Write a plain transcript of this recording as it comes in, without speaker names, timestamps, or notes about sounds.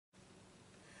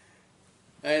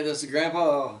Hey, this is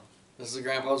Grandpa. This is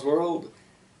Grandpa's World.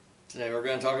 Today we're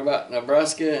going to talk about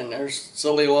Nebraska and their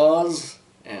silly laws,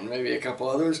 and maybe a couple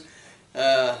others.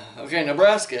 Okay,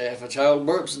 Nebraska, if a child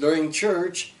burps during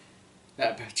church,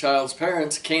 that child's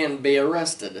parents can be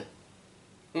arrested.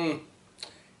 It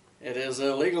is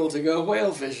illegal to go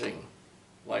whale fishing.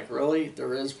 Like, really?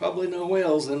 There is probably no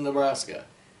whales in Nebraska.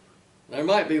 There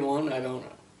might be one, I don't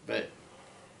know, but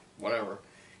whatever.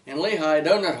 In Lehigh,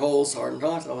 donut holes are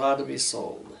not allowed to be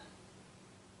sold.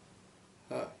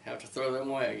 Have to throw them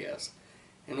away, I guess.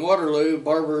 In Waterloo,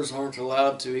 barbers aren't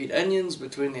allowed to eat onions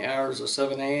between the hours of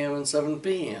 7 a.m. and 7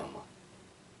 p.m.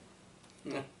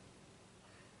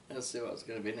 Let's see what's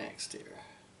going to be next here.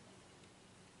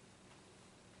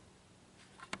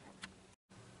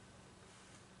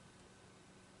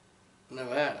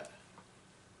 Nevada.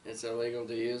 It's illegal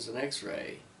to use an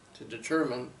X-ray to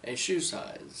determine a shoe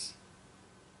size.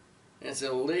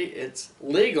 It's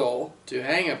legal to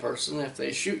hang a person if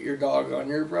they shoot your dog on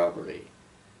your property.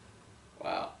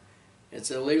 Wow. It's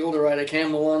illegal to ride a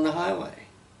camel on the highway.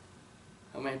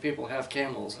 How many people have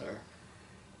camels there?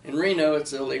 In Reno,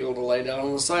 it's illegal to lay down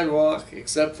on the sidewalk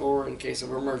except for in case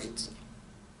of emergency.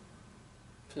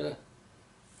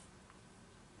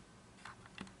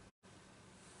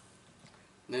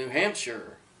 New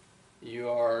Hampshire. You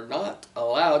are not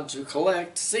allowed to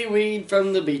collect seaweed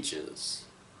from the beaches.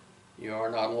 You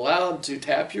are not allowed to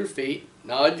tap your feet,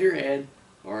 nod your head,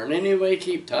 or in any way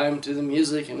keep time to the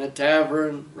music in a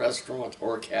tavern, restaurant,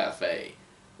 or cafe.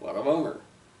 What a bummer.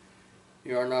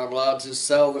 You are not allowed to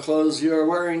sell the clothes you are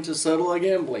wearing to settle a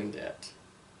gambling debt.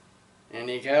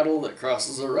 Any cattle that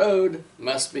crosses a road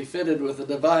must be fitted with a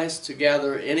device to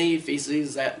gather any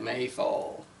feces that may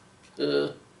fall.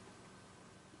 Oh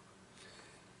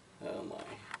my.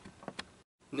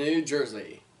 New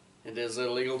Jersey. It is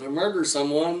illegal to murder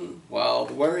someone while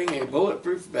wearing a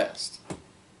bulletproof vest.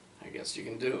 I guess you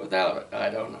can do it without it. I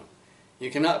don't know.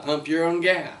 You cannot pump your own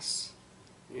gas.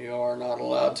 You are not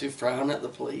allowed to frown at the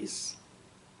police.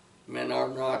 Men are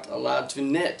not allowed to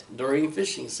knit during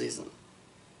fishing season.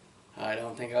 I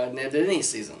don't think I'd knit any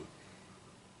season.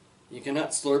 You cannot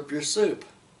slurp your soup.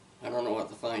 I don't know what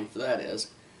the fine for that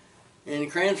is. In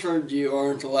Cranford, you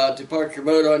aren't allowed to park your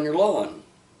boat on your lawn.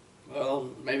 Well,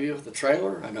 maybe with a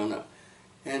trailer? I don't know.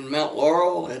 In Mount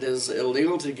Laurel, it is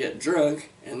illegal to get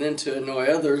drunk and then to annoy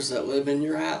others that live in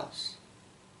your house.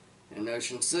 In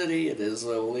Ocean City, it is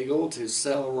illegal to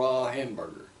sell raw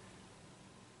hamburger.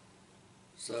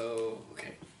 So,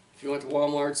 okay. If you went to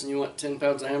Walmart's and you want 10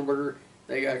 pounds of hamburger,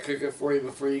 they gotta cook it for you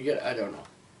before you get it. I don't know.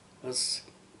 Let's...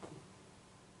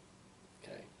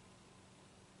 Okay.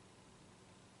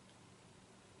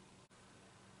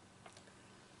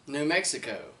 New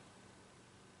Mexico.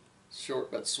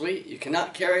 Short but sweet, you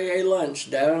cannot carry a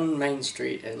lunch down Main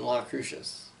Street in Las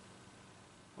Cruces.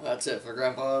 Well, that's it for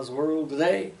Grandpa's World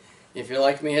today. If you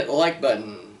like me, hit the like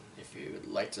button. If you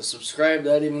would like to subscribe,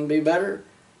 that'd even be better.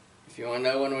 If you want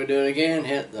to know when we do it again,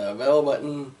 hit the bell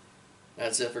button.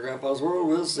 That's it for Grandpa's World.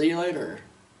 We'll see you later.